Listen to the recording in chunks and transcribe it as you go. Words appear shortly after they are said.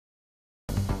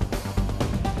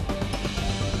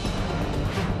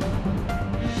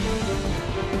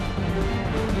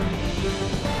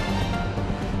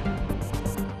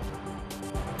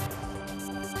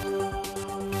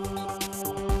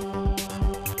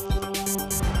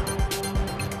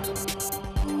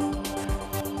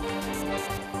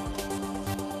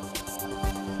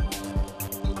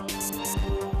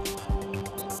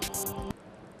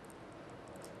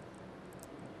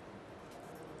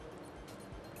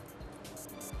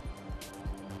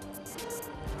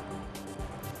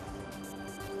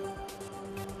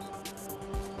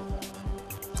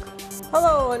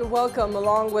Hello and welcome.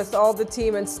 Along with all the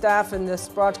team and staff in this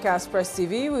broadcast Press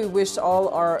TV, we wish all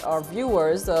our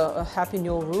viewers a happy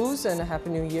Nowrooz and a happy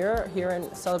New Year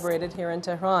celebrated here in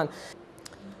Tehran.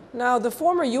 Now, the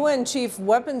former UN Chief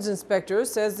Weapons Inspector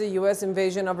says the U.S.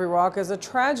 invasion of Iraq is a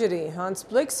tragedy. Hans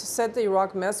Blix said the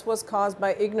Iraq mess was caused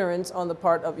by ignorance on the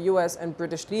part of U.S. and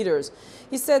British leaders.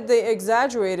 He said they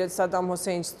exaggerated Saddam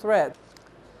Hussein's threat.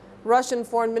 Russian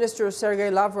Foreign Minister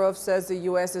Sergei Lavrov says the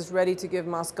U.S. is ready to give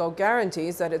Moscow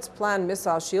guarantees that its planned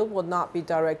missile shield will not be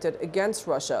directed against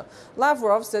Russia.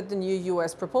 Lavrov said the new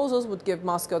U.S. proposals would give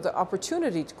Moscow the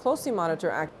opportunity to closely monitor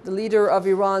actions. The leader of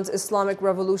Iran's Islamic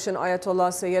Revolution,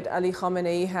 Ayatollah Sayyid Ali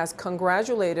Khamenei, has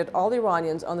congratulated all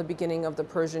Iranians on the beginning of the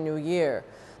Persian New Year.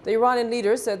 The Iranian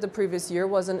leader said the previous year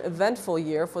was an eventful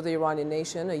year for the Iranian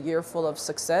nation, a year full of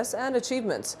success and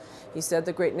achievements. He said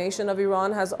the great nation of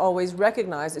Iran has always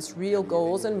recognized its real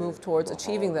goals and moved towards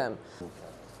achieving them.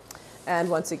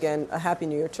 And once again, a happy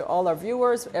New Year to all our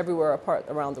viewers everywhere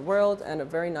around the world, and a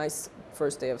very nice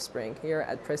first day of spring. Here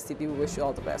at Press TV, we wish you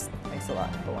all the best. Thanks a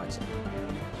lot for watching.